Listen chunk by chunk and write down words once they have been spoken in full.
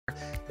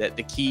that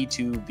the key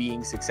to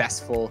being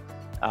successful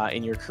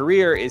in your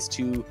career is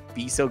to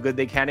be so good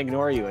they can't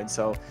ignore you. And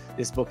so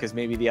this book is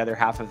maybe the other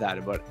half of that,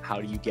 about how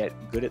do you get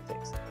good at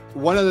things.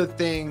 One of the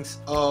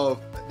things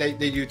that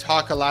you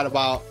talk a lot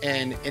about,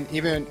 and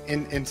even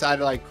inside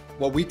of like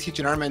what we teach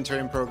in our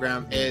mentoring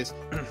program, is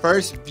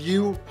first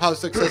view how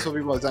successful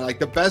people have done. Like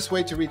the best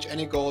way to reach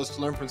any goal is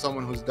to learn from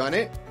someone who's done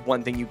it.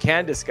 One thing you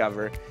can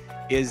discover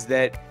is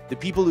that the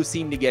people who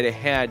seem to get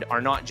ahead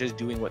are not just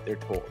doing what they're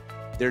told.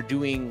 They're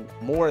doing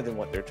more than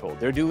what they're told.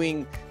 They're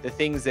doing the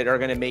things that are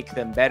going to make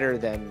them better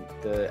than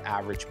the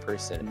average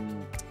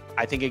person.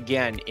 I think,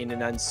 again, in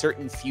an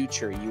uncertain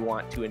future, you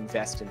want to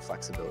invest in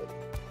flexibility.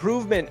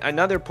 Improvement,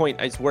 another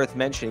point is worth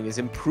mentioning, is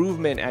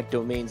improvement at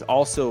domains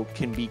also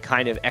can be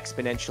kind of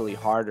exponentially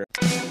harder.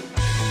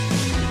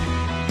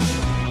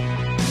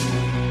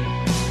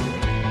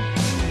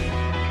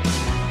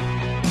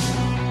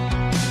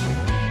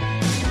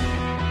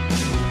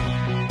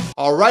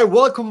 All right,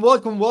 welcome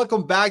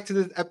back to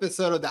this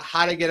episode of the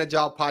How to Get a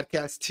Job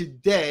podcast.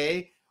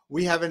 Today,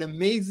 we have an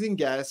amazing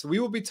guest. We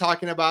will be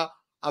talking about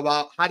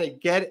how to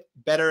get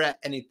better at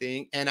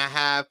anything. And I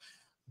have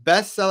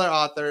bestseller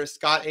author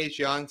Scott H.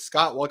 Young.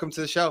 Scott, welcome to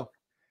the show.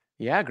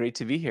 Yeah, great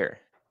to be here.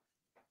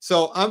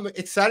 So I'm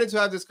excited to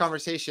have this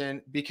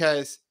conversation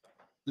because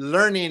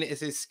learning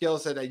is a skill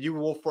set that you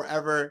will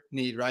forever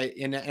need, right?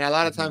 And a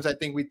lot of times I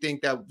think we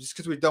think that just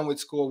because we're done with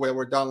school, where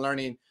we're done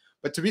learning,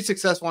 but to be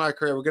successful in our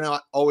career, we're going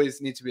to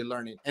always need to be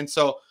learning. And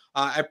so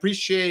I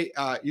appreciate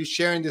you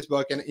sharing this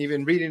book, and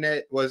even reading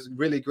it was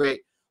really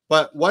great.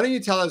 But why don't you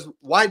tell us,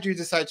 why did you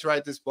decide to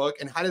write this book,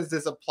 and how does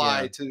this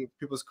apply to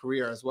people's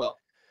career as well?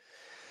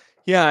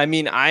 Yeah, I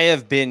mean, I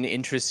have been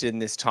interested in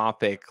this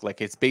topic.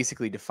 Like, it's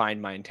basically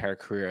defined my entire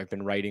career. I've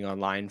been writing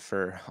online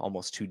for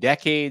almost 2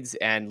 decades,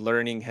 and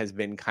learning has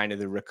been kind of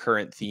the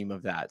recurrent theme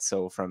of that.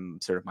 So from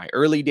sort of my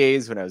early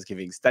days when I was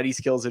giving study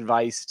skills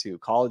advice to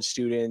college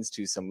students,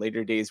 to some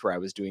later days where I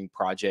was doing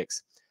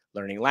projects,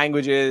 learning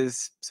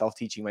languages,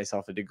 self-teaching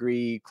myself a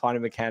degree,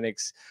 quantum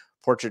mechanics,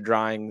 portrait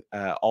drawing,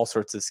 all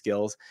sorts of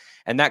skills.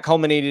 And that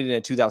culminated in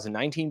a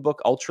 2019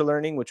 book, Ultra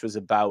Learning, which was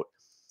about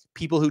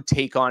people who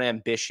take on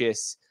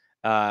ambitious,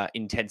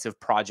 intensive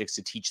projects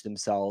to teach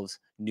themselves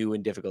new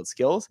and difficult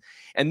skills.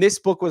 And this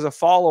book was a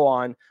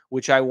follow-on,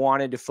 which I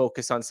wanted to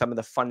focus on some of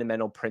the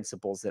fundamental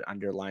principles that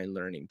underlie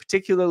learning,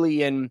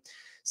 particularly in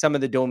some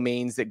of the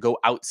domains that go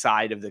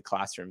outside of the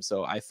classroom.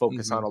 So I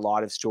focus on a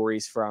lot of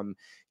stories from,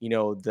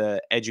 the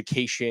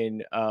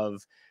education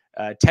of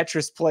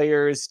Tetris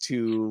players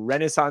to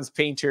Renaissance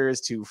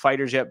painters to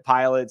fighter jet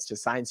pilots to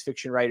science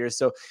fiction writers.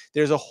 So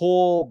there's a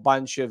whole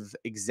bunch of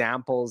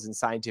examples and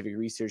scientific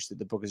research that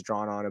the book is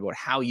drawn on about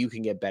how you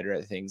can get better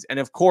at things. And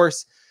of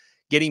course,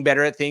 getting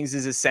better at things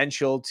is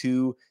essential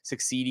to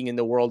succeeding in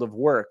the world of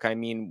work. I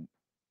mean,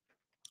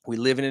 we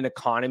live in an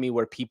economy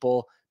where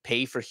people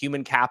pay for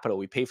human capital.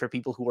 We pay for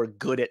people who are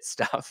good at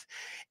stuff.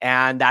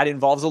 And that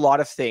involves a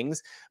lot of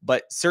things.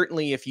 But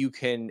certainly if you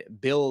can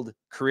build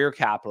career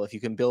capital, if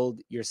you can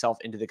build yourself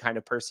into the kind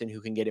of person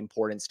who can get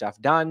important stuff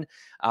done,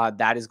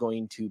 that is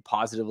going to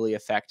positively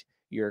affect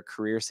your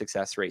career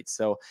success rates.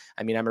 So,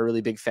 I mean, I'm a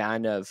really big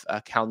fan of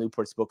Cal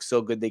Newport's book,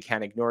 So Good They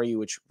Can't Ignore You,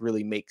 which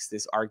really makes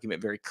this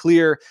argument very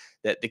clear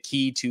that the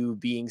key to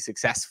being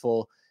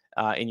successful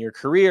in your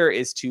career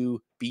is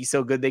to be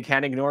so good they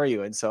can't ignore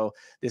you. And so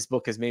this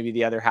book is maybe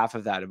the other half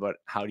of that, about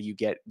how do you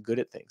get good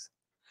at things.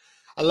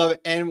 I love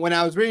it. And when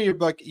I was reading your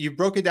book, you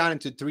broke it down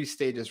into 3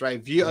 stages,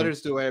 right? View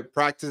others do it,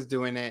 practice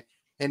doing it,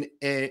 and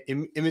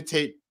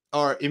imitate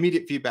or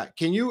immediate feedback.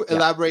 Can you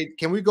elaborate?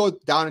 Can we go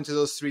down into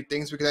those 3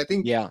 things? Because I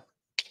think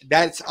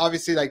that's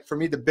obviously, like, for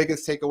me, the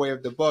biggest takeaway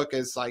of the book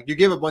is, like, you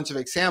give a bunch of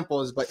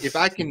examples, but if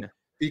I can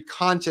be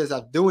conscious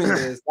of doing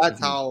this, that's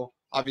how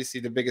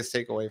obviously the biggest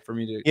takeaway for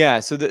me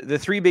to. So the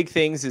 3 big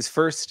things is,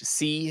 first,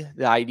 see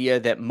the idea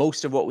that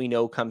most of what we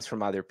know comes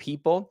from other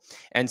people.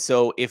 And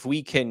so if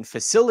we can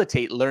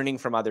facilitate learning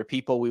from other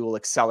people, we will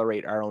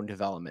accelerate our own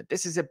development.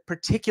 This is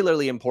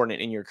particularly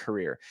important in your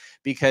career,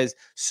 because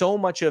so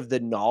much of the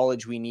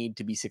knowledge we need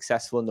to be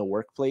successful in the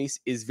workplace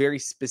is very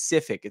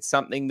specific. It's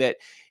something that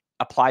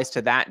applies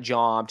to that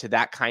job, to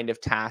that kind of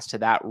task, to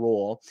that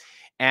role.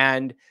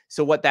 And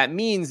so what that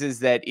means is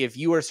that if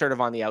you are sort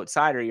of on the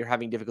outside, or you're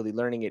having difficulty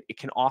learning it, it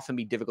can often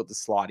be difficult to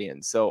slot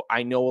in. So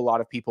I know a lot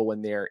of people,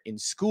 when they're in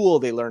school,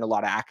 they learn a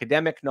lot of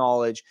academic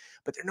knowledge,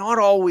 but they're not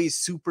always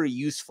super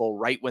useful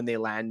right when they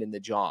land in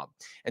the job.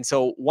 And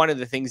so one of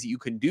the things that you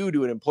can do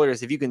to an employer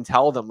is, if you can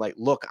tell them, like,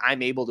 look,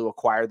 I'm able to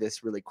acquire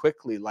this really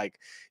quickly. Like,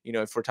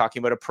 if we're talking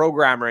about a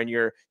programmer and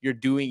you're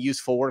doing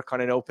useful work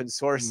on an open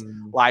source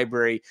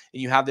library,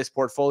 and you have this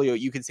portfolio,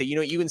 you can say,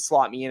 you can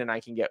slot me in and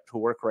I can get to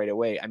work right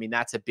away. I mean,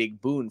 that's a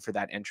big boon for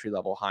that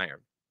entry-level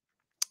hire.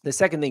 The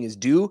second thing is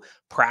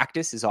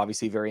practice is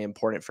obviously very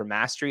important for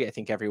mastery. I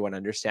think everyone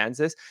understands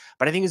this,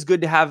 but I think it's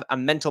good to have a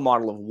mental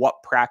model of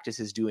what practice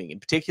is doing. In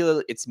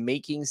particular, it's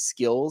making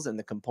skills and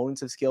the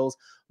components of skills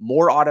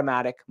more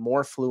automatic,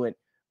 more fluent,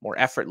 more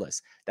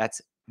effortless.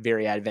 That's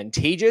very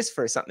advantageous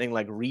for something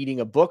like reading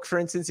a book, for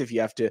instance. If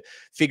you have to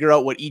figure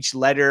out what each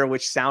letter,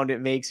 which sound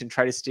it makes, and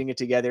try to string it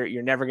together,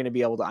 you're never going to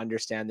be able to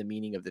understand the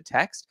meaning of the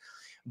text.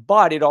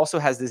 But it also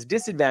has this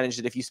disadvantage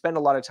that if you spend a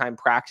lot of time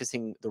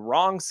practicing the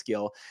wrong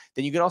skill,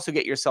 then you can also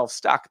get yourself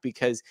stuck,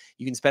 because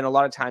you can spend a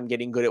lot of time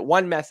getting good at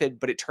one method,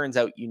 but it turns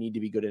out you need to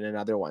be good at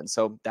another one.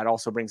 So that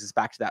also brings us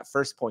back to that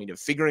first point of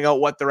figuring out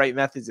what the right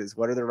methods is,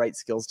 what are the right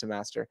skills to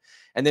master.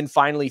 And then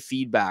finally,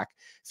 feedback.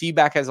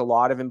 Feedback has a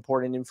lot of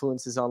important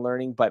influences on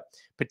learning, but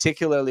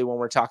particularly when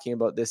we're talking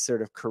about this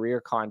sort of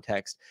career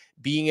context,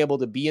 being able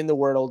to be in the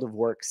world of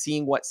work,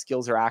 seeing what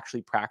skills are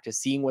actually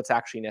practiced, seeing what's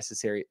actually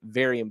necessary,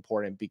 very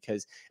important,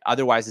 because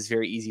otherwise it's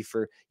very easy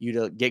for you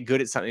to get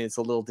good at something that's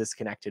a little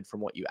disconnected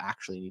from what you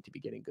actually need to be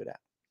getting good at.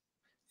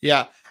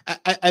 Yeah,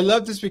 I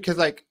love this because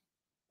like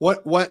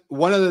what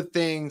one of the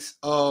things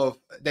of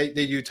that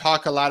you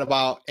talk a lot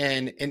about,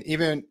 and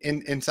even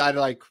inside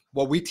of like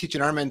what we teach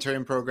in our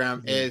mentoring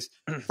program Mhm. is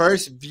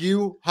first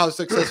view how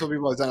successful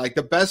people have done. Like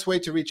the best way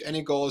to reach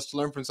any goal is to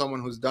learn from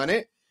someone who's done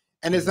it.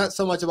 And it's Mhm. not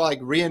so much about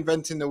like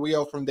reinventing the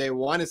wheel from day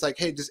one. It's like,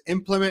 hey, just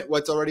implement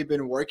what's already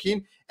been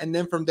working, and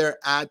then from there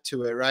add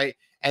to it, right?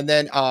 And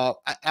then I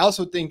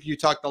also think you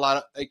talked a lot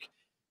of like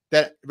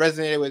that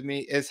resonated with me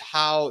is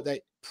how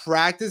that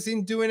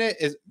practicing doing it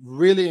is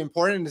really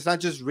important. It's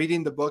not just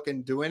reading the book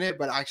and doing it,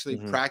 but actually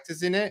Mhm.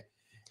 practicing it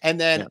and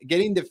then Yeah.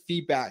 getting the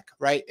feedback,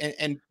 right?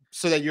 And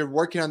so that you're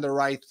working on the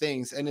right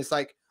things. And it's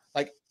like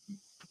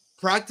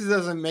practice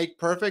doesn't make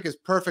perfect, it's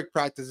perfect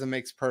practice that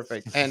makes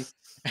perfect. And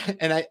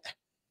and I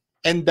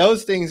and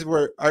those things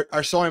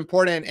are so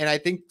important. And I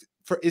think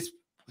for it's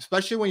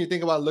especially when you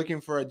think about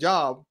looking for a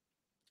job,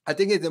 I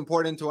think it's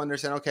important to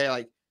understand, okay,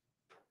 like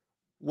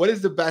what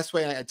is the best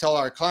way? I tell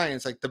our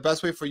clients, like the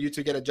best way for you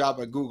to get a job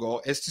at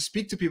Google is to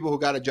speak to people who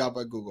got a job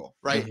at Google,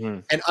 right?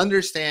 Mhm. And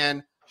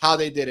understand how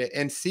they did it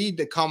and see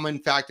the common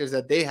factors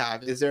that they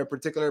have. Is there a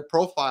particular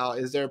profile?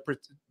 Is there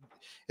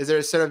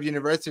a set of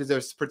universities?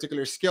 There's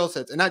particular skill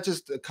sets, and not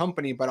just the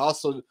company, but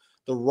also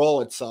the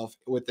role itself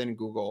within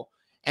Google.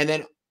 And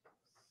then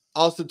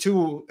also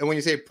too, and when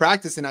you say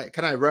practice, and I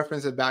kind of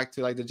reference it back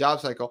to like the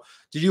job cycle,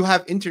 do you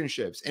have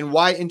internships, and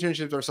why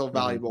internships are so Mhm.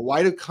 valuable?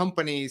 Why do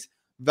companies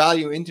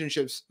value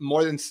internships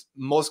more than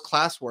most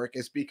classwork?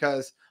 Is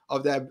because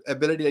of the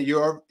ability that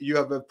you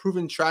have a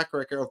proven track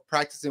record of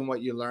practicing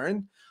what you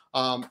learn.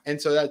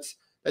 And so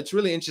that's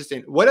really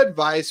interesting. What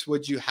advice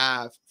would you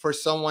have for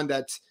someone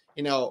that's,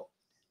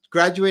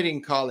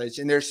 graduating college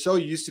and they're so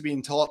used to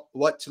being taught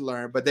what to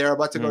learn, but they're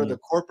about to go to Mhm. the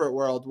corporate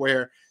world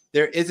where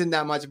there isn't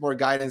that much more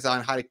guidance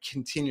on how to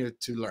continue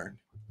to learn?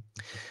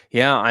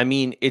 Yeah, I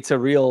mean, it's a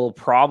real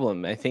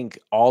problem. I think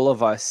all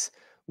of us,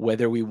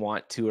 whether we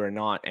want to or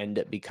not, end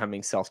up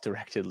becoming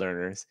self-directed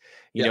learners.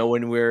 Yeah.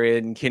 When we're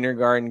in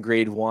kindergarten,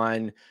 grade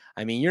one,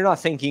 I mean, you're not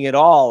thinking at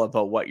all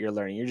about what you're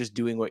learning. You're just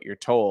doing what you're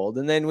told.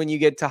 And then when you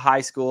get to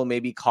high school,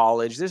 maybe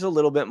college, there's a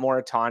little bit more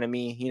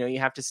autonomy. You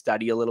have to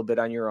study a little bit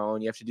on your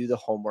own. You have to do the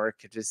homework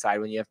to decide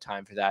when you have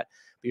time for that.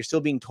 But you're still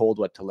being told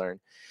what to learn.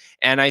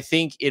 And I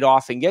think it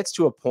often gets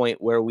to a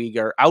point where we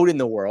are out in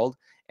the world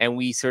and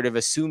we sort of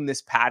assume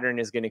this pattern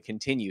is going to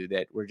continue,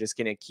 that we're just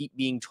going to keep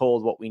being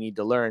told what we need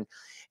to learn.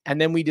 And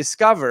then we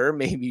discover,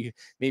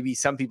 maybe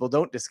some people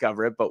don't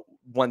discover it, but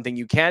one thing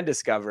you can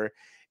discover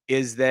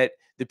is that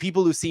the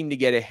people who seem to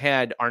get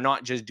ahead are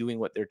not just doing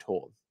what they're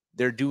told.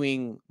 They're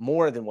doing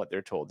more than what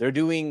they're told. They're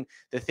doing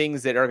the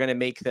things that are going to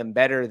make them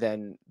better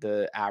than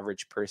the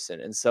average person.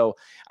 And so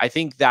I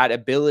think that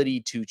ability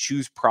to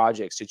choose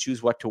projects, to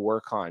choose what to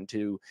work on,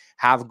 to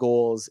have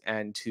goals,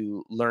 and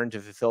to learn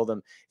to fulfill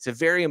them, it's a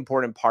very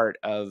important part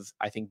of,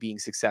 I think, being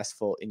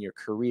successful in your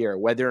career,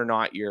 whether or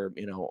not you're,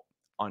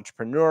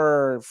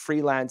 entrepreneur,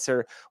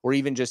 freelancer, or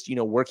even just,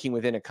 working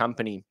within a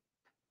company.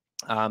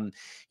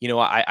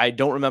 I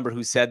don't remember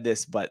who said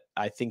this, but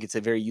I think it's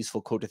a very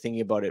useful quote to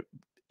thinking about it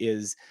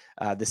is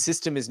the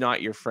system is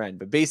not your friend.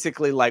 But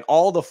basically, like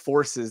all the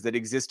forces that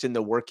exist in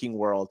the working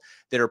world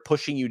that are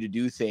pushing you to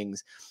do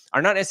things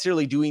are not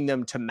necessarily doing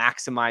them to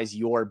maximize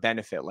your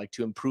benefit, like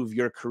to improve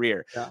your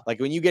career. Yeah. Like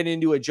when you get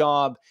into a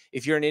job,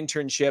 if you're an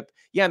internship,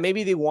 yeah,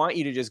 maybe they want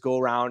you to just go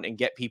around and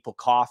get people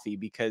coffee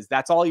because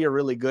that's all you're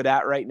really good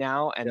at right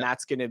now. And Yeah.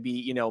 that's going to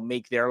be,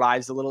 make their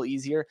lives a little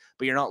easier,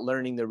 but you're not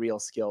learning the real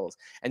skills.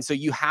 And so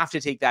you have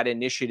to take that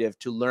initiative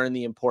to learn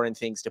the important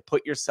things, to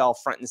put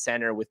yourself front and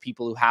center with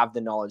people who have the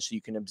knowledge so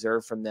you can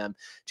observe from them,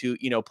 to,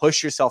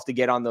 push yourself to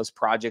get on those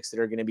projects that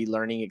are going to be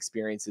learning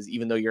experiences,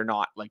 even though you're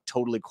not like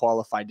totally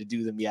qualified to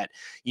do them yet.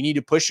 You need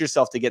to push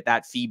yourself to get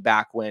that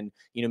feedback when,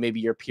 maybe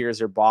your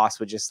peers or boss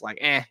would just like,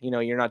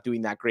 you're not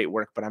doing that great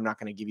work, but I'm not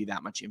going to give you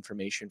that much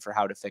information for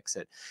how to fix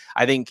it.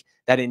 I think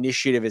that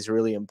initiative is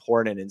really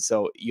important. And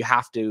so you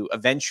have to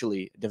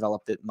eventually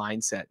develop the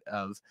mindset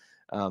of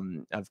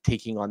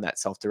taking on that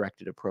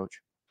self-directed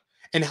approach.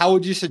 And how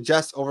would you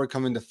suggest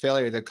overcoming the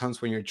failure that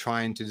comes when you're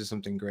trying to do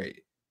something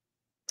great?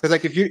 Because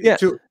like if you Yeah.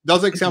 to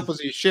those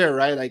examples you share,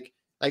 right? Like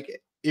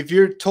if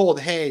you're told,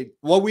 hey,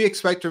 what we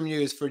expect from you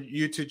is for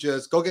you to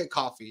just go get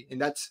coffee, and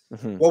that's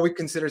Mhm. what we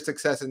consider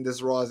success in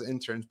this role as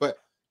interns. But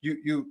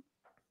you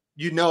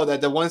you know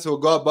that the ones who will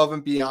go above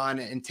and beyond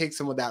and take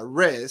some of that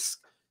risk,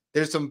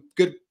 there's some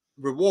good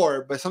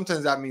reward, but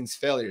sometimes that means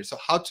failure. So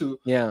how to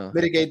Yeah.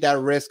 mitigate that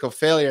risk of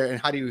failure, and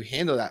how do you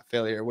handle that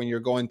failure when you're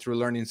going through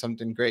learning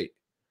something great?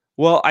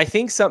 Well, I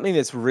think something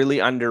that's really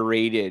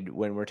underrated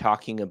when we're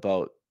talking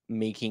about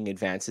making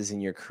advances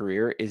in your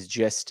career is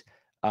just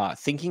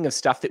thinking of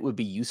stuff that would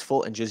be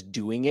useful and just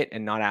doing it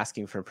and not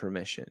asking for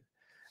permission.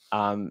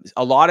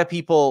 A lot of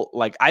people,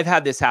 like I've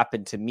had this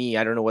happen to me.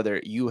 I don't know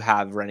whether you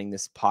have running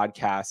this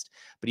podcast,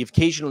 but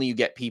occasionally you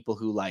get people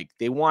who like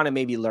they want to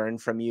maybe learn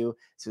from you.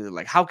 So they're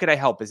like, how could I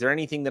help? Is there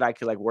anything that I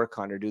could like work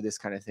on or do this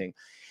kind of thing?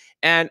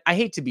 And I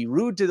hate to be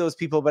rude to those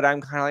people, but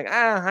I'm kind of like,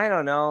 I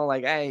don't know.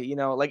 Like,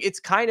 like it's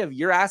kind of,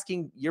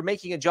 you're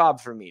making a job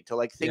for me to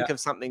like Yeah. think of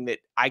something that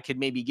I could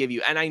maybe give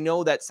you. And I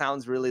know that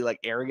sounds really like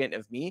arrogant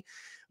of me,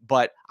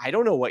 but I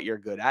don't know what you're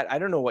good at. I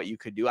don't know what you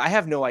could do. I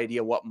have no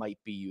idea what might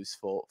be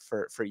useful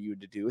for you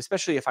to do,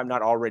 especially if I'm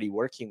not already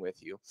working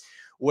with you.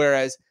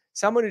 Whereas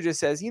someone who just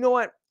says, you know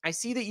what, I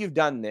see that you've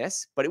done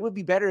this, but it would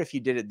be better if you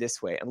did it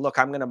this way. And look,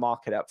 I'm going to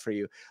mock it up for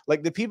you.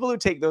 Like the people who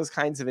take those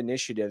kinds of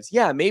initiatives,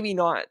 yeah, maybe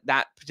not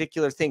that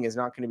particular thing is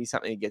not going to be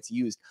something that gets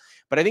used,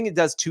 but I think it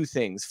does two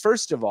things.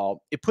 First of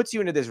all, it puts you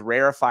into this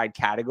rarefied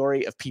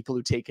category of people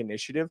who take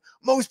initiative.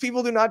 Most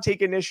people do not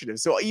take initiative.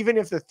 So even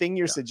if the thing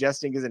you're Yeah.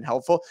 suggesting isn't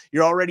helpful,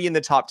 you're already in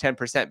the top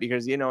 10%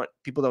 because you know what,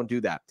 people don't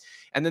do that.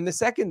 And then the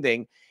second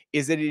thing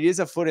is that it is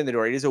a foot in the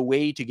door. It is a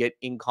way to get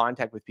in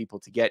contact with people,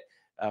 to get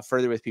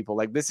further with people.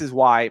 Like this is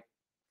why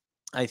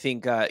I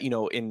think in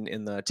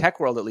the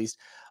tech world at least,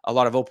 a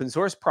lot of open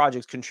source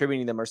projects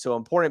contributing to them are so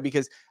important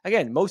because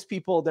again, most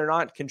people, they're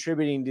not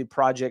contributing to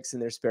projects in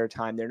their spare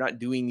time. They're not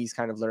doing these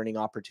kind of learning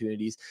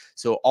opportunities.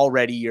 So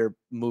already you're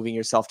moving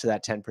yourself to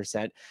that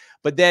 10%.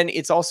 But then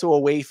it's also a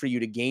way for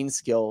you to gain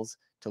skills,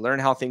 to learn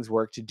how things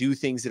work, to do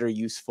things that are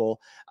useful.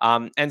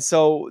 And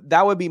so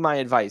that would be my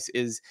advice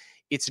is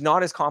it's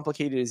not as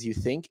complicated as you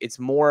think. It's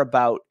more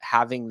about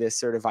having this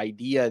sort of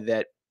idea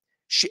that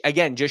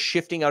again, just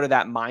shifting out of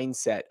that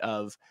mindset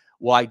of,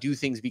 well, I do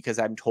things because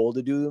I'm told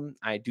to do them.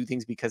 I do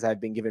things because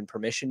I've been given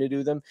permission to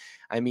do them.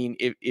 I mean,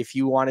 if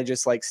you want to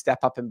just like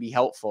step up and be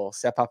helpful,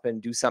 step up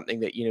and do something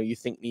that, you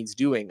think needs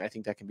doing, I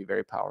think that can be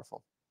very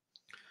powerful.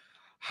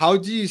 How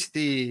do you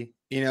see,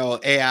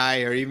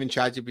 AI or even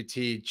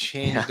ChatGPT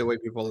change Yeah. the way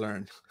people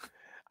learn?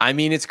 I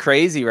mean, it's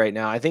crazy right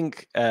now. I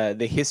think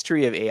the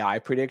history of AI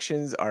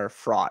predictions are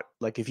fraught.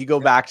 Like if you go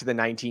Yeah. back to the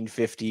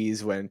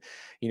 1950s when,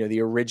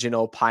 the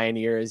original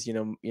pioneers,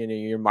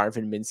 your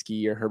Marvin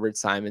Minsky, your Herbert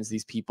Simons,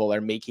 these people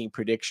are making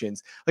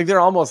predictions. Like they're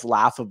almost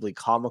laughably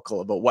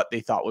comical about what they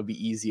thought would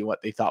be easy and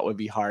what they thought would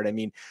be hard. I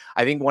mean,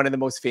 I think one of the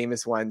most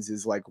famous ones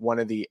is like one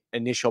of the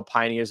initial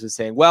pioneers was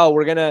saying, well,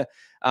 we're going to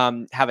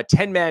have a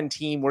 10-man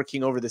team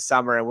working over the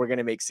summer and we're going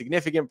to make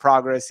significant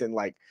progress in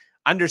like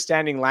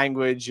understanding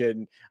language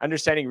and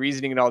understanding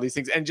reasoning and all these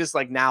things. And just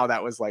like now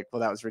that was like, well,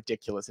 that was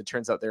ridiculous. It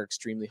turns out they're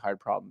extremely hard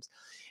problems.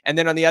 And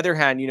then on the other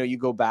hand, you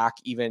go back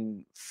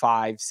even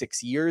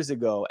 5-6 years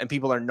ago and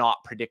people are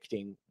not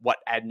predicting what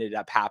ended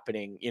up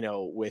happening,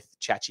 with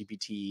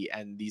ChatGPT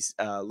and these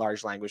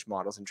large language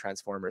models and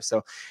transformers.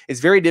 So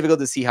it's very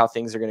difficult to see how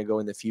things are going to go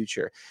in the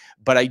future.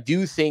 But I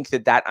do think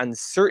that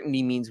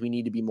uncertainty means we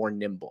need to be more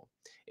nimble.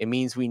 It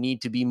means we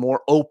need to be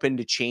more open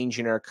to change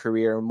in our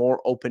career,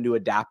 more open to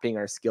adapting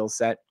our skill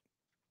set.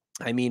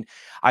 I mean,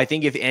 I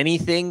think if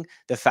anything,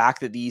 the fact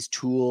that these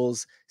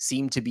tools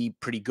seem to be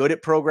pretty good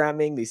at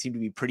programming, they seem to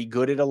be pretty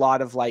good at a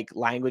lot of like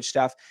language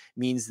stuff,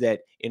 means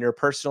that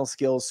interpersonal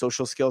skills,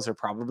 social skills are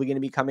probably going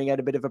to be coming at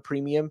a bit of a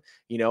premium,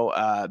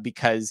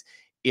 because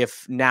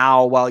if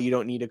now, while you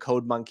don't need a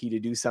code monkey to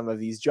do some of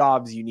these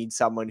jobs, you need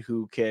someone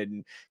who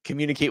can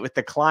communicate with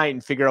the client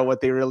and figure out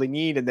what they really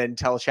need and then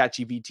tell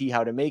ChatGPT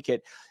how to make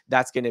it,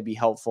 that's going to be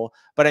helpful.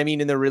 But I mean,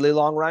 in the really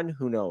long run,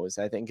 who knows?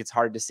 I think it's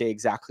hard to say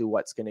exactly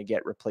what's going to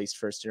get replaced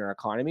first in our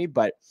economy,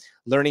 but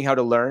learning how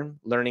to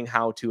learning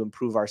how to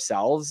improve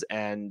ourselves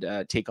and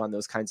take on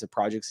those kinds of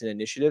projects and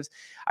initiatives,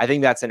 I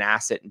think that's an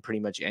asset in pretty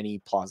much any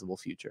plausible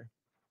future.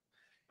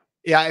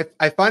 Yeah,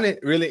 I find it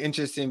really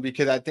interesting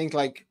because I think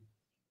like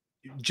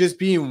just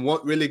being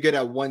really good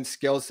at one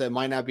skill set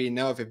might not be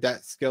enough if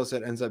that skill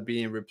set ends up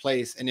being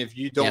replaced. And if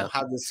you Yeah. don't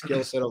have the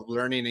skill set of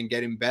learning and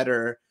getting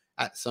better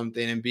at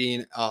something and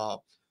being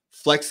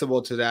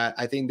flexible to that,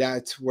 I think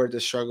that's where the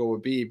struggle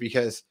would be,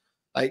 because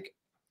like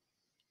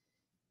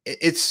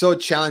it's so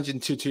challenging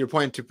to your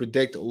point to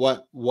predict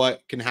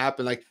what can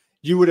happen. Like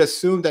you would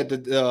assume that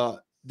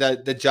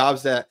the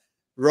jobs that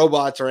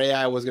robots or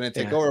AI was going to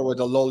take Yeah. over were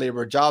the low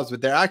labor jobs,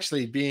 but they're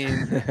actually being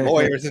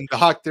lawyers and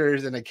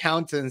doctors and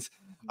accountants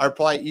are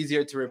probably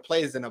easier to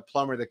replace than a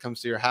plumber that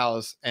comes to your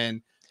house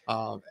and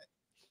um,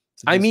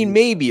 to I do mean, some.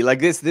 maybe like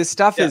this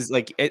stuff Yeah, is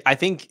like I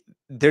think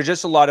there's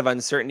just a lot of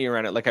uncertainty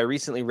around it. Like I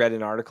recently read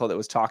an article that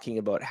was talking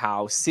about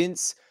how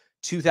since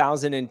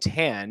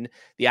 2010,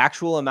 the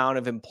actual amount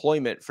of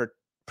employment for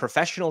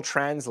professional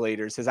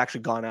translators has actually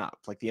gone up.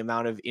 Like the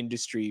amount of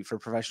industry for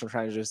professional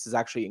translators has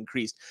actually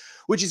increased,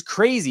 which is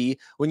crazy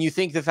when you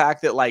think the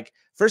fact that, like,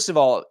 first of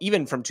all,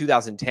 even from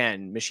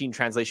 2010, machine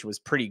translation was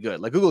pretty good.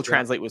 Like Google Yeah.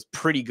 Translate was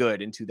pretty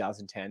good in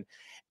 2010.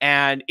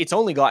 And it's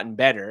only gotten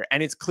better.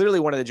 And it's clearly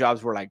one of the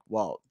jobs where, like,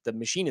 well, the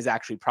machine is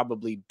actually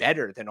probably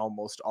better than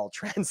almost all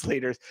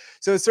translators.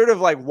 So it's sort of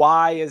like,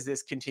 why is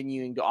this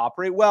continuing to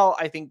operate? Well,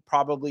 I think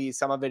probably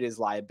some of it is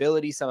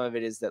liability. Some of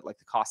it is that, like,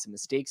 the cost of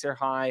mistakes are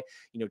high,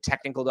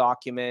 technical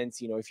documents,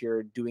 if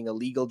you're doing a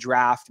legal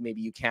draft,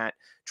 maybe you can't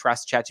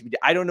trust ChatGPT.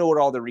 I don't know what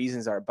all the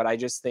reasons are, but I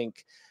just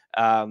think,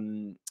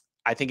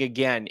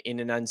 again, in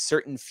an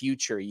uncertain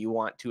future, you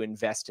want to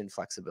invest in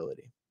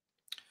flexibility.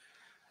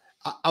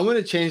 I want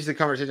to change the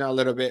conversation a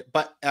little bit,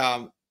 but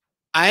I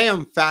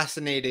am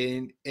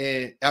fascinated.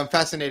 I'm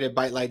fascinated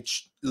by like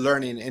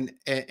learning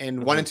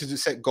and wanting to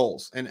set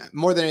goals, and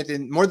more than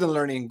anything, more than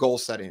learning, goal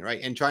setting,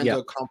 right, and trying to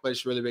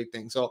accomplish really big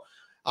things. So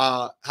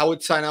I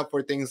would sign up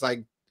for things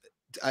like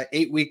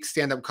 8-week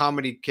stand-up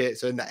comedy kit.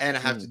 So in the end, I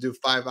have to do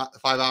 5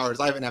 hours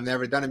live, and I've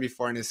never done it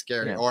before, and it's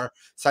scary. Yeah. Or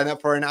sign up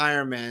for an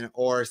Ironman,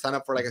 or sign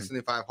up for like a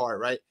 75 hard,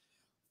 right?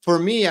 For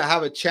me, I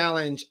have a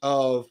challenge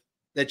of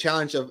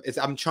is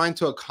I'm trying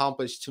to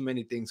accomplish too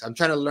many things. I'm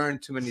trying to learn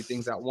too many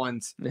things at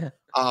once. Yeah.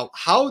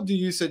 How do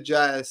you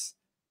suggest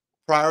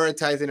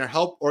prioritizing or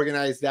help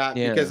organize that?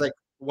 Yeah. Because like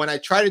when I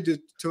try to do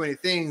too many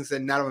things,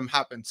 then none of them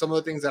happen. Some of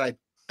the things that I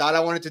thought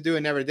I wanted to do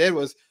and never did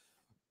was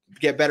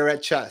get better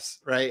at chess,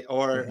 right?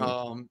 Or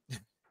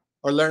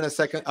learn a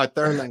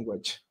third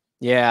language.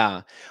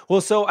 Yeah. Well,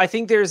 so I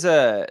think there's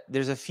a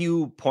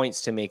few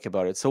points to make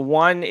about it. So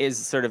one is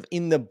sort of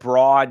in the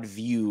broad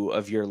view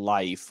of your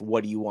life,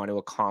 what do you want to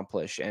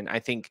accomplish? And I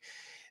think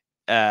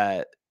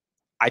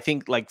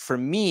like for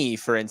me,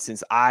 for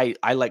instance, I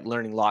like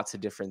learning lots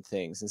of different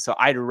things. And so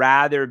I'd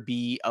rather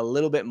be a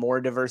little bit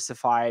more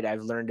diversified.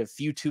 I've learned a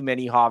few too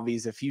many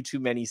hobbies, a few too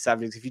many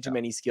subjects, a few too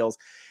many skills,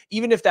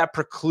 even if that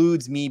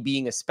precludes me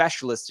being a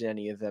specialist in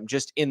any of them.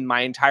 Just in my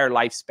entire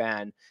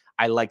lifespan,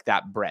 I like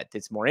that breadth.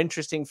 It's more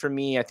interesting for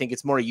me. I think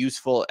it's more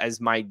useful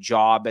as my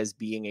job as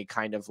being a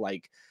kind of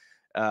like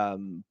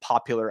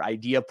popular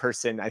idea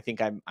person. I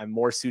think I'm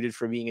more suited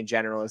for being a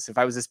generalist. If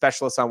I was a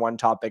specialist on one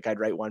topic, I'd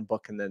write one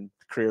book and then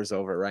the career's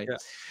over, right?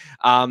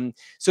 Yeah.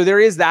 So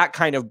there is that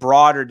kind of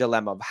broader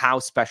dilemma of how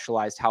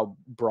specialized, how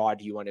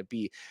broad you want to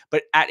be.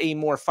 But at a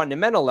more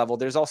fundamental level,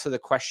 there's also the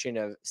question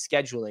of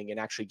scheduling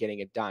and actually getting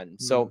it done.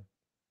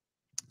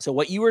 So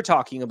what you were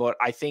talking about,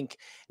 I think,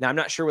 now I'm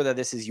not sure whether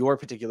this is your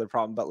particular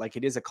problem, but like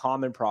it is a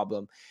common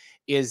problem,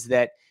 is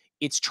that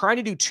it's trying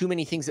to do too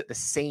many things at the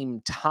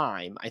same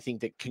time. I think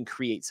that can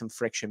create some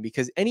friction,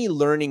 because any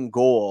learning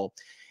goal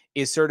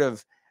is sort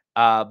of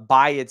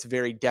by its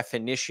very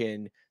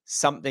definition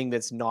something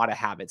that's not a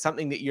habit,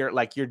 something that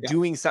you're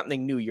doing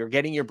something new. You're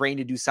getting your brain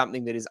to do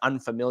something that is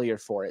unfamiliar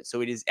for it. So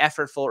it is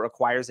effortful, it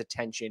requires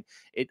attention.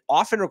 It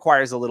often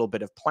requires a little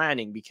bit of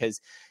planning because,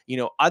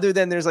 other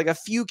than there's like a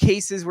few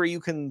cases where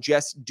you can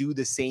just do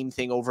the same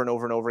thing over and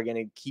over and over again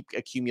and keep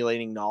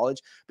accumulating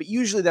knowledge. But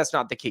usually that's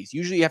not the case.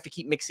 Usually you have to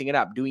keep mixing it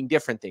up, doing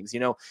different things.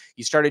 You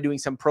started doing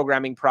some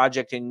programming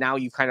project and now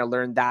you've kind of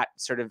learned that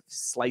sort of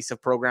slice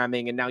of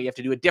programming. And now you have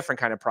to do a different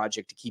kind of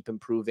project to keep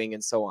improving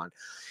and so on.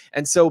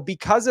 And so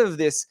because of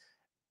this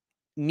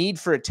need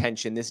for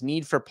attention, this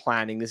need for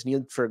planning, this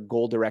need for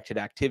goal-directed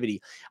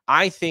activity,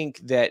 I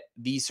think that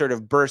these sort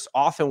of bursts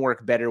often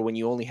work better when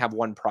you only have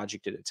one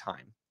project at a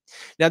time.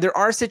 Now, there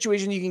are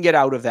situations you can get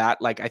out of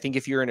that. Like I think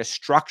if you're in a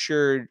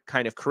structured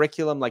kind of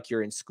curriculum, like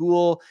you're in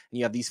school and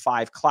you have these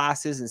 5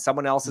 classes and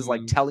someone else is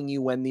like telling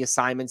you when the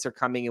assignments are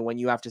coming and when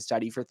you have to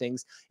study for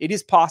things, it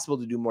is possible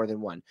to do more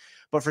than one.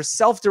 But for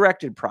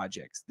self-directed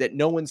projects that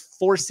no one's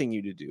forcing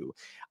you to do,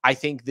 I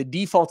think the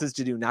default is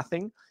to do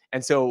nothing.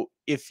 And so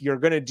if you're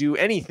going to do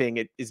anything,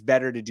 it is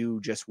better to do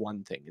just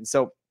one thing. And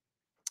so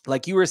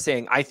like you were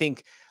saying, I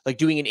think like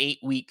doing an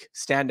 8-week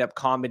stand-up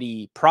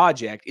comedy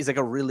project is like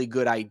a really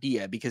good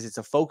idea because it's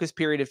a focused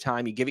period of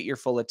time. You give it your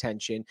full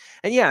attention.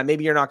 And yeah,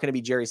 maybe you're not going to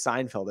be Jerry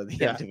Seinfeld at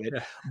the end of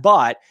it,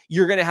 but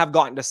you're going to have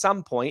gotten to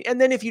some point. And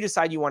then if you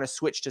decide you want to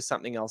switch to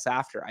something else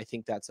after, I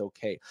think that's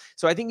okay.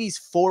 So I think these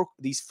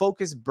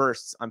focused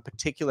bursts on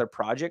particular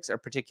projects are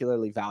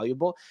particularly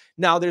valuable.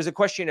 Now there's a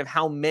question of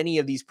how many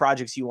of these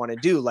projects you want to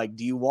do. Like,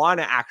 do you want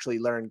to actually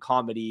learn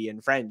comedy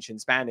and French and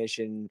Spanish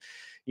and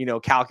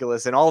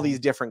calculus and all these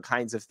different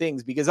kinds of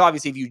things? Because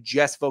obviously if you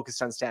just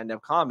focused on stand-up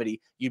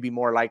comedy, you'd be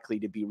more likely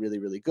to be really,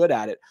 really good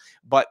at it.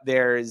 But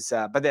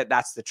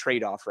that's the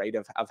trade-off, right?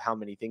 Of how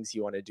many things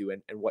you want to do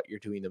and what you're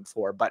doing them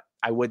for. But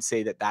I would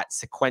say that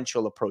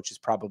sequential approach is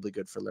probably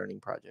good for learning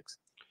projects.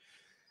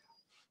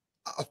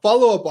 A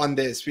follow up on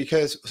this,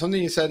 because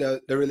something you said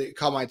that really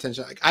caught my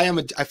attention. Like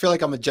I feel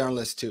like I'm a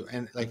generalist too.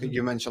 And like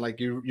you mentioned, like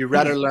you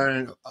rather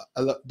learn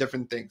a lot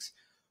different things.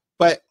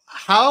 But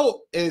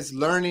how is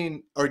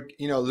learning or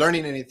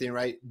learning anything,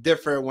 right,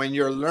 different when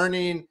you're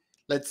learning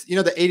let's,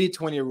 the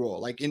 80-20 rule.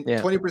 Like in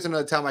Yeah. 20% of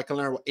the time I can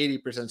learn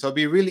 80%. So it'd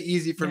be really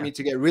easy for Yeah. me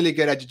to get really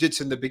good at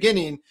jiu-jitsu in the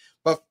beginning,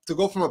 but to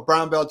go from a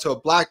brown belt to a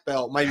black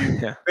belt might be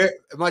Yeah.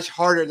 much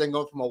harder than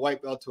going from a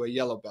white belt to a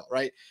yellow belt,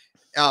 right?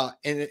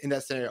 In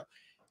that scenario.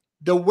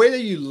 The way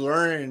that you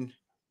learn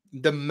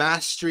the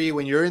mastery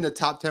when you're in the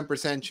top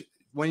 10%,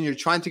 when you're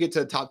trying to get to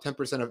the top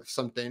 10% of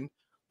something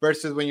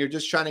versus when you're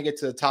just trying to get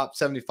to the top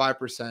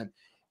 75%,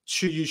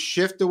 should you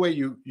shift the way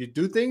you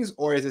do things,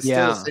 or is it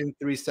still the Yeah. same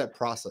 3-step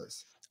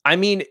process? I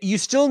mean, you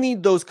still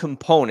need those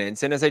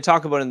components, and as I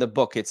talk about in the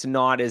book, it's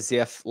not as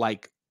if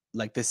like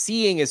the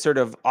seeing is sort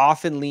of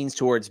often leans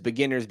towards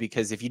beginners,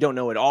 because if you don't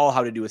know at all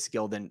how to do a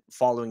skill, then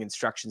following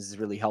instructions is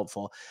really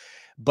helpful.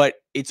 But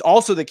it's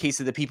also the case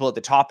that the people at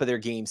the top of their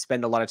game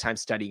spend a lot of time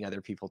studying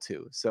other people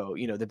too. So,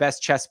 the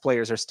best chess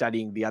players are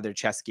studying the other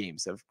chess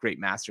games of great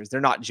masters.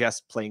 They're not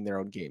just playing their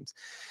own games.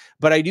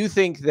 But I do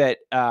think that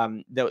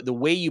the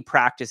way you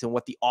practice and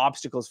what the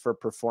obstacles for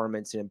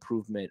performance and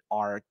improvement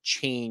are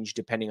change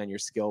depending on your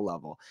skill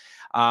level.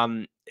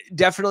 Um,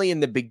 Definitely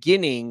in the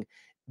beginning,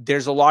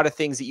 there's a lot of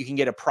things that you can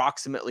get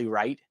approximately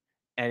right,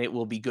 and it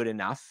will be good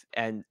enough.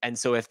 And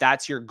so if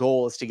that's your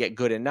goal, is to get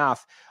good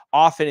enough,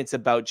 often it's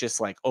about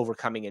just like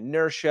overcoming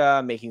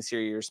inertia, making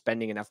sure you're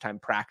spending enough time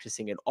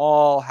practicing it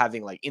all,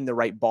 having like in the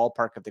right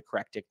ballpark of the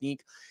correct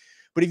technique.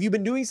 But if you've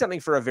been doing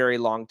something for a very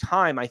long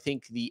time, I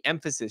think the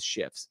emphasis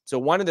shifts. So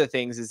one of the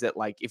things is that,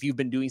 like, if you've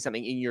been doing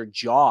something in your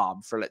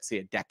job for, let's say,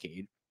 a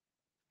decade,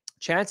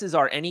 chances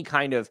are any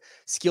kind of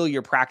skill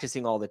you're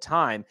practicing all the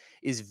time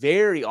is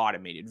very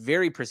automated,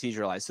 very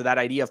proceduralized. So that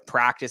idea of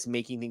practice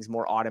making things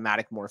more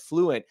automatic, more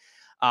fluent,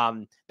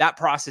 that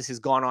process has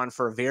gone on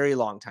for a very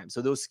long time.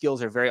 So those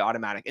skills are very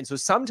automatic. And so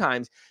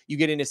sometimes you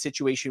get in a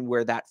situation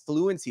where that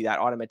fluency, that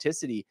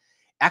automaticity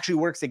actually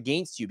works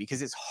against you,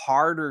 because it's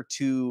harder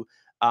to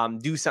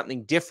do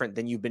something different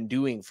than you've been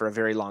doing for a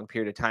very long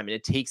period of time. And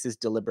it takes this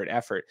deliberate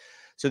effort.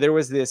 So there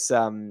was this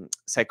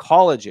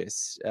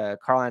psychologist,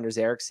 Carl Anders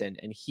Ericsson,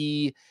 and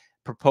he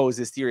proposed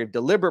this theory of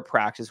deliberate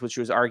practice, which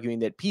was arguing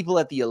that people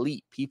at the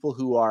elite, people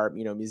who are,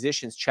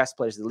 musicians, chess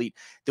players, elite,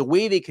 the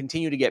way they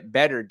continue to get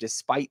better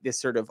despite this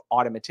sort of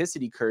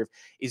automaticity curve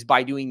is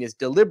by doing this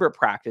deliberate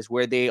practice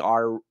where they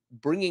are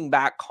bringing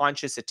back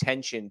conscious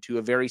attention to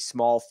a very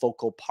small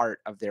focal part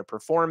of their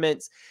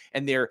performance,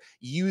 and they're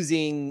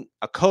using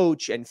a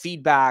coach and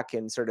feedback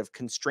and sort of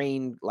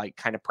constrained like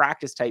kind of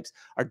practice types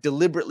are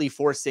deliberately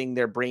forcing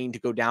their brain to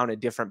go down a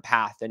different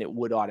path than it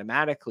would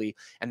automatically.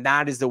 And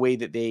that is the way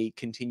that they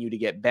continue to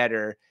get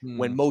better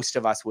when Hmm. most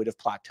of us would have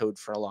plateaued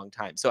for a long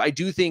time. So I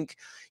do think,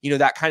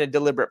 that kind of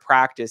deliberate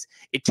practice,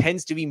 it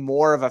tends to be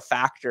more of a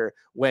factor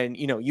when,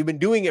 you've been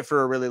doing it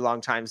for a really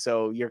long time.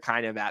 So you're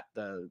kind of at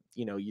the,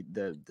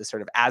 the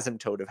sort of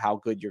asymptote of how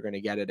good you're going to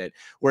get at it.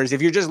 Whereas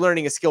if you're just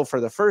learning a skill for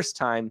the first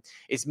time,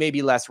 it's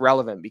maybe less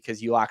relevant,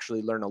 because you'll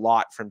actually learn a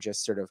lot from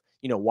just sort of,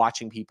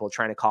 watching people,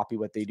 trying to copy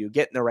what they do,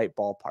 get in the right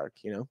ballpark.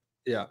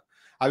 Yeah.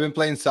 I've been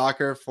playing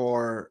soccer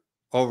for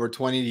over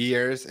 20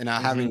 years and I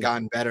haven't Hmm.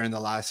 gotten better in the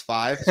last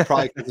 5. It's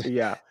probably because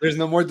Yeah. there's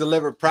no more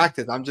deliberate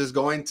practice. I'm just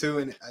going to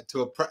and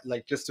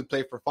like just to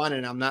play for fun,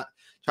 and I'm not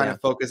trying Yeah. to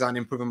focus on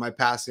improving my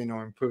passing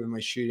or improving my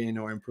shooting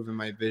or improving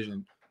my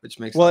vision, which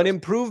makes a Well, lot an of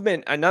sense.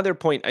 improvement, another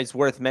point is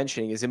worth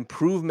mentioning, is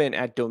improvement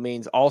at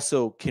domains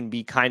also can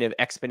be kind of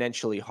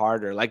exponentially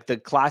harder. Like the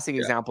classic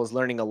Yeah. example is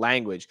learning a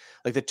language.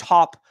 Like the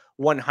top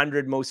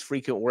 100 most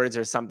frequent words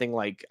are something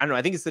like, I don't know,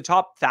 I think it's the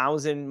top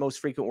 1,000 most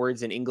frequent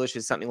words in English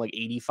is something like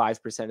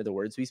 85% of the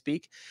words we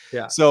speak.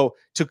 Yeah. So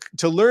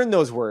to learn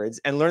those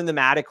words and learn them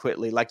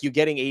adequately, like you're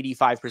getting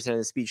 85% of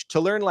the speech, to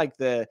learn like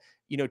to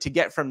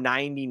get from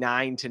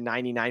 99 to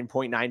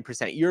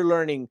 99.9%, you're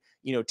learning,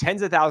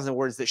 tens of thousands of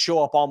words that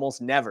show up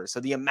almost never. So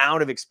the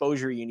amount of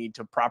exposure you need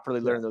to properly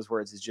Yeah. learn those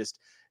words is just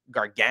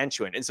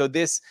gargantuan. And so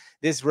this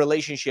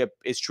relationship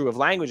is true of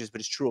languages,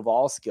 but it's true of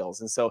all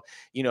skills. And so,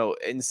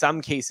 in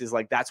some cases,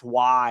 like that's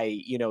why,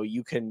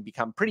 you can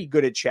become pretty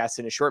good at chess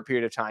in a short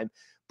period of time,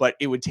 but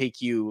it would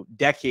take you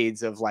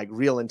decades of like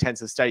real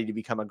intensive study to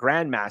become a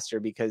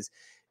grandmaster, because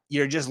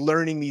you're just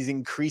learning these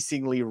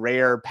increasingly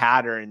rare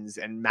patterns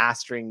and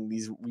mastering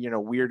these,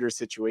 weirder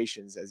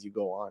situations as you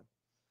go on.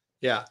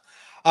 Yeah.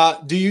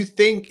 Do you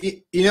think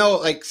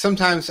like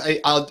sometimes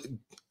I'll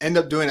end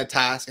up doing a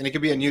task and it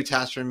could be a new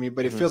task for me,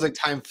 but it Mhm. feels like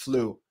time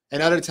flew.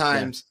 And other Yeah.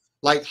 times,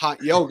 like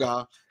hot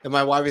yoga that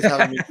my wife is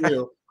having me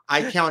do,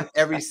 I count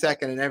every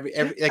second and every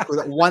like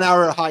with 1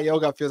 hour of hot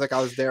yoga feels like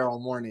I was there all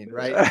morning,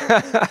 right?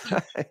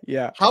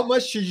 Yeah. How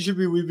much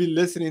we be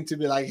listening to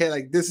be like, hey,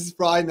 like this is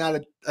probably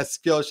not a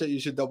skill set you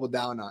should double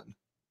down on.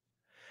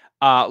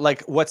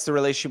 Like what's the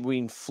relationship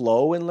between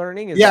flow and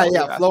learning? Is Yeah, that what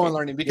yeah, you're flow and asking?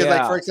 learning. Because,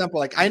 like, Yeah. for example,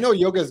 like I know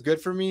yoga is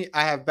good for me.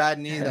 I have bad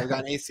knees. I've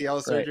gotten ACL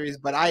Right. surgeries,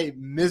 but I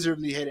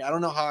miserably hate it. I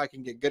don't know how I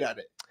can get good at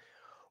it.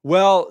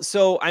 Well,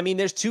 so I mean,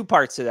 there's two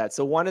parts to that.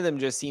 So one of them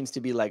just seems to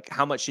be like,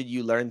 how much should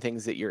you learn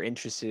things that you're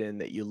interested in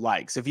that you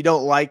like? So if you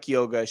don't like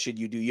yoga, should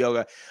you do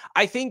yoga?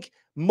 I think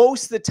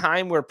most of the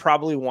time we're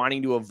probably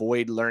wanting to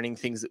avoid learning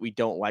things that we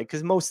don't like,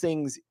 because most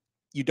things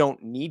you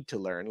don't need to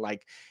learn.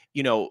 Like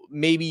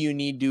maybe you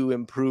need to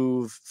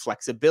improve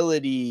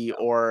flexibility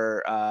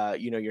or,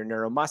 your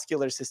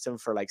neuromuscular system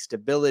for like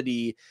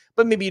stability,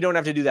 but maybe you don't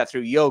have to do that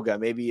through yoga.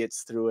 Maybe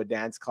it's through a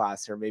dance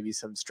class or maybe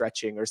some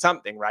stretching or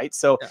something, right?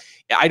 So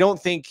Yeah. I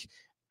don't think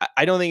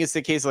I don't think it's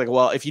the case like,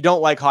 well, if you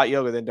don't like hot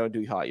yoga, then don't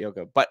do hot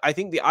yoga. But I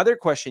think the other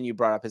question you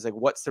brought up is like,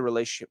 what's the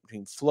relationship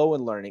between flow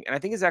and learning? And I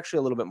think it's actually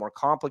a little bit more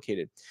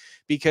complicated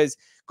because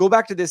go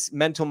back to this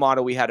mental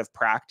model we had of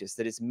practice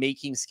that is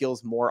making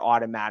skills more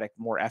automatic,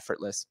 more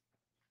effortless.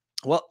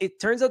 Well, it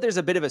turns out there's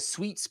a bit of a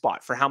sweet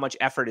spot for how much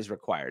effort is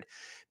required.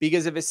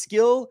 Because if a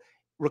skill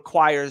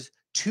requires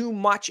too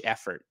much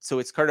effort, so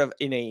it's kind of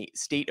in a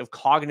state of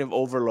cognitive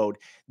overload,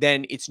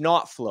 then it's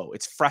not flow.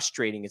 It's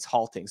frustrating. It's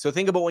halting. So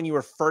think about when you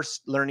were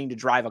first learning to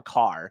drive a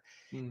car.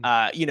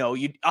 Mm.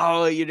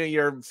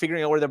 You're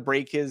figuring out where the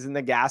brake is and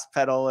the gas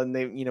pedal, and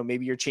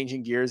maybe you're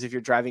changing gears if you're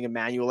driving a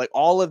manual. Like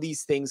all of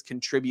these things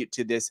contribute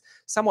to this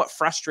somewhat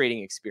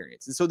frustrating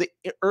experience. And so the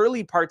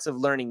early parts of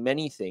learning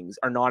many things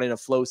are not in a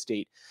flow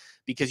state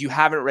because you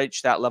haven't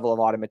reached that level of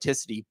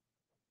automaticity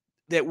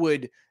that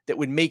would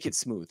make it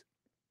smooth.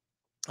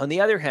 On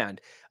the other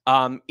hand,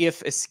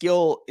 if a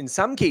skill in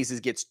some cases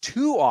gets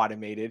too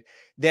automated,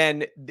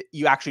 then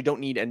you actually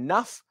don't need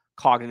enough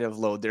cognitive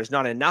load. There's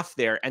not enough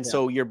there. And Yeah.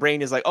 so your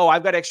brain is like, oh,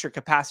 I've got extra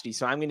capacity.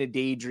 So I'm going to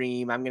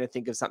daydream. I'm going to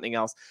think of something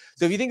else.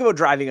 So if you think about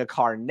driving a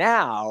car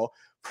now,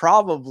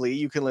 probably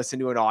you can listen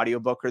to an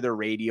audiobook or the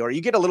radio, or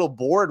you get a little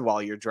bored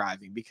while you're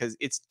driving because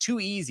it's too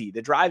easy.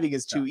 The driving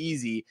is Yeah. too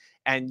easy.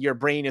 And your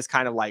brain is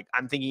kind of like,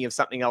 I'm thinking of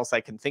something else I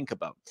can think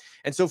about.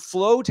 And so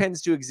flow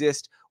tends to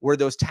exist where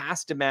those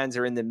task demands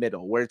are in the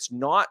middle, where it's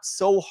not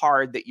so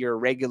hard that you're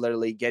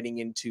regularly getting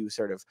into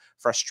sort of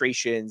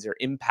frustrations or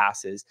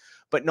impasses,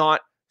 but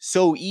not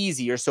so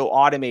easy or so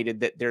automated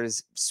that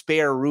there's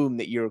spare room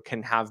that you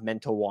can have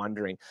mental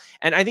wandering.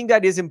 And I think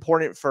that is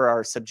important for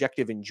our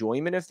subjective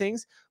enjoyment of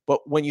things.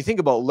 But when you think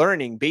about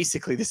learning,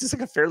 basically, this is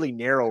like a fairly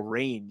narrow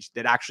range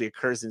that actually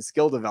occurs in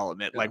skill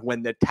development, Yeah. like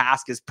when the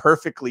task is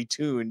perfectly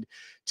tuned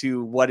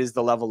to what is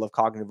the level of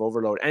cognitive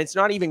overload. And it's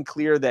not even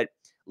clear that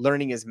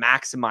learning is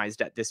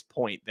maximized at this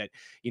point. That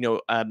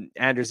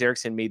Anders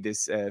Ericsson made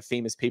this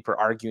famous paper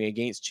arguing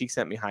against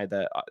Csikszentmihalyi,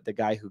 the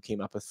guy who came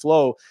up with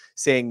flow,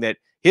 saying that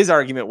his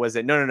argument was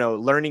that no,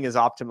 learning is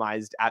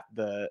optimized at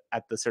the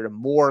sort of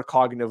more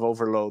cognitive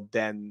overload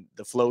than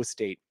the flow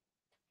state.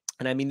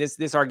 And I mean,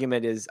 this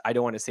argument is, I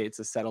don't want to say it's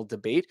a settled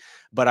debate,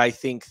 but I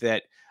think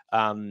that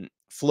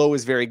flow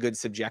is very good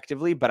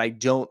subjectively, but I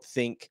don't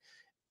think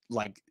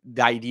like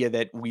the idea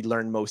that we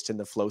learn most in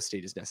the flow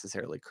state is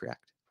necessarily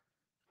correct.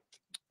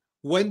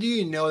 When do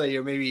you know that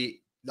you're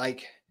maybe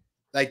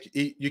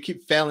you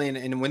keep failing,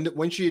 and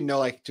when should you know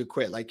like to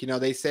quit? Like,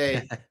 they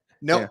say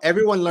no, Yeah.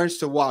 everyone learns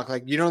to walk.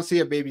 Like, you don't see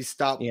a baby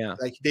stop. Yeah.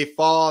 Like, they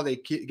fall, they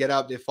get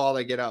up, they fall,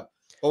 they get up.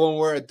 But when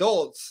we're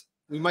adults,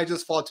 we might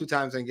just fall 2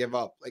 times and give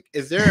up. Like,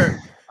 is there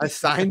a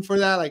sign for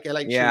that? Like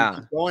should we Yeah.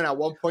 keep going? At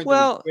one point, do we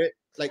Well, quit?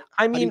 Like,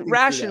 I how do you mean, think through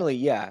that? rationally,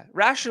 yeah.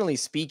 Rationally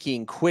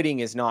speaking, quitting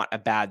is not a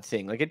bad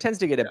thing. Like it tends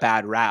to get a Yeah.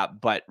 bad rap,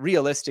 but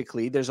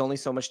realistically, there's only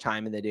so much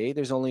time in the day.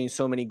 There's only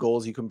so many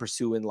goals you can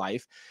pursue in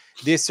life.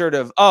 This sort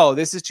of, oh,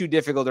 this is too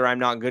difficult or I'm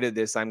not good at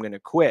this, I'm going to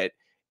quit,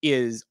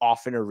 is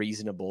often a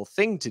reasonable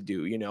thing to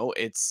do.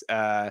 It's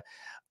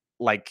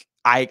like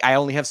I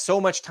only have so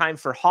much time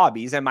for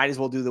hobbies. I might as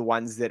well do the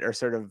ones that are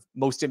sort of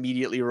most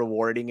immediately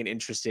rewarding and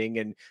interesting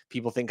and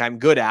people think I'm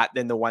good at,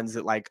 than the ones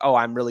that like, oh,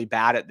 I'm really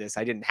bad at this.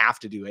 I didn't have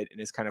to do it. And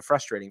it's kind of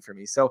frustrating for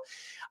me. So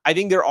I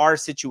think there are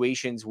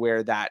situations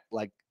where that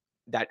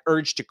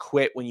urge to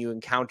quit when you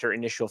encounter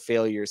initial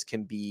failures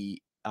can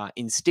be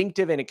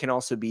instinctive, and it can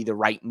also be the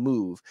right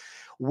move.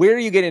 Where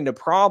you get into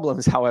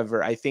problems,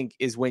 however, I think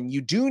is when you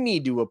do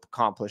need to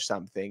accomplish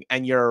something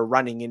and you're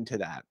running into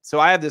that. So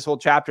I have this whole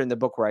chapter in the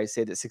book where I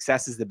say that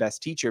success is the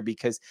best teacher,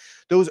 because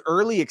those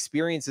early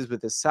experiences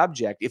with the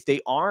subject, if they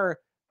are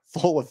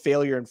full of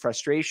failure and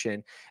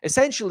frustration,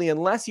 essentially,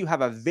 unless you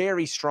have a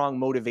very strong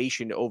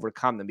motivation to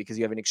overcome them because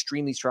you have an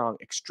extremely strong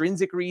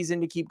extrinsic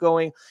reason to keep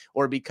going,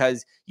 or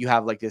because you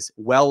have like this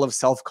well of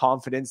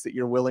self-confidence that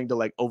you're willing to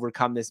like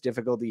overcome this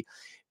difficulty,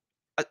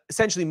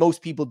 essentially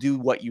most people do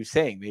what you're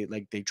saying.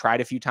 They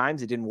tried a few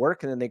times, it didn't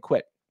work, and then they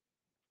quit.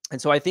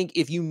 And so I think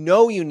if you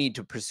need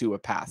to pursue a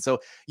path, so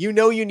you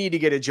need to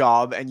get a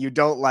job and you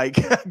don't like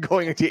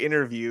going to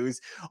interviews,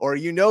 or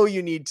you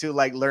need to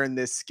like learn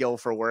this skill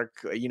for work,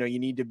 you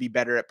need to be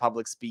better at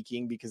public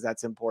speaking because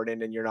that's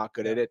important and you're not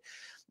good Yeah. at it,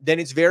 then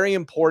it's very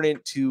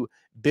important to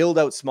build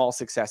out small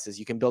successes.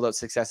 You can build out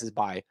successes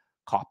by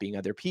copying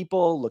other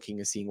people, looking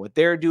and seeing what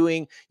they're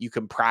doing. You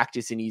can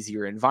practice in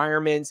easier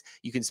environments.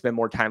 You can spend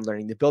more time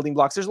learning the building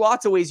blocks. There's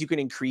lots of ways you can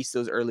increase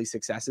those early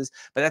successes,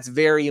 but that's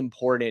very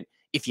important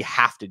if you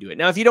have to do it.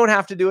 Now, if you don't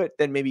have to do it,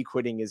 then maybe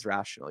quitting is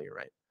rational. You're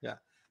right. Yeah.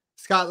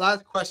 Scott,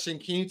 last question.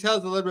 Can you tell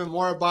us a little bit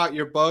more about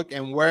your book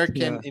and where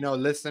can Yeah.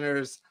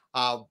 listeners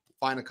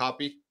find a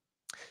copy?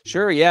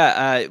 Sure.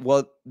 Yeah.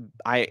 Well,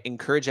 I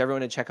encourage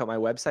everyone to check out my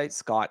website,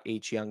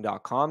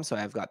 scotthyoung.com. So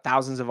I've got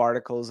thousands of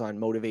articles on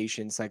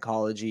motivation,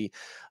 psychology,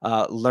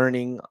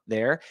 learning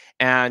there.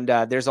 And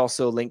there's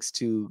also links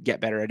to Get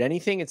Better at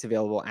Anything. It's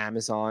available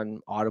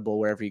Amazon, Audible,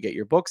 wherever you get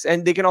your books.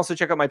 And they can also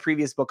check out my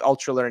previous book,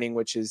 Ultra Learning,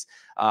 which is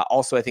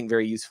also, I think,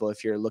 very useful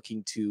if you're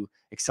looking to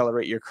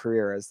accelerate your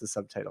career, as the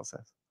subtitle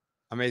says.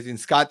 Amazing.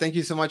 Scott, thank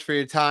you so much for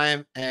your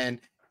time. And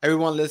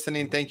everyone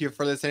listening, thank you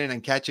for listening,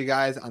 and catch you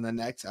guys on the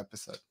next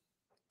episode.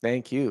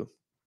 Thank you.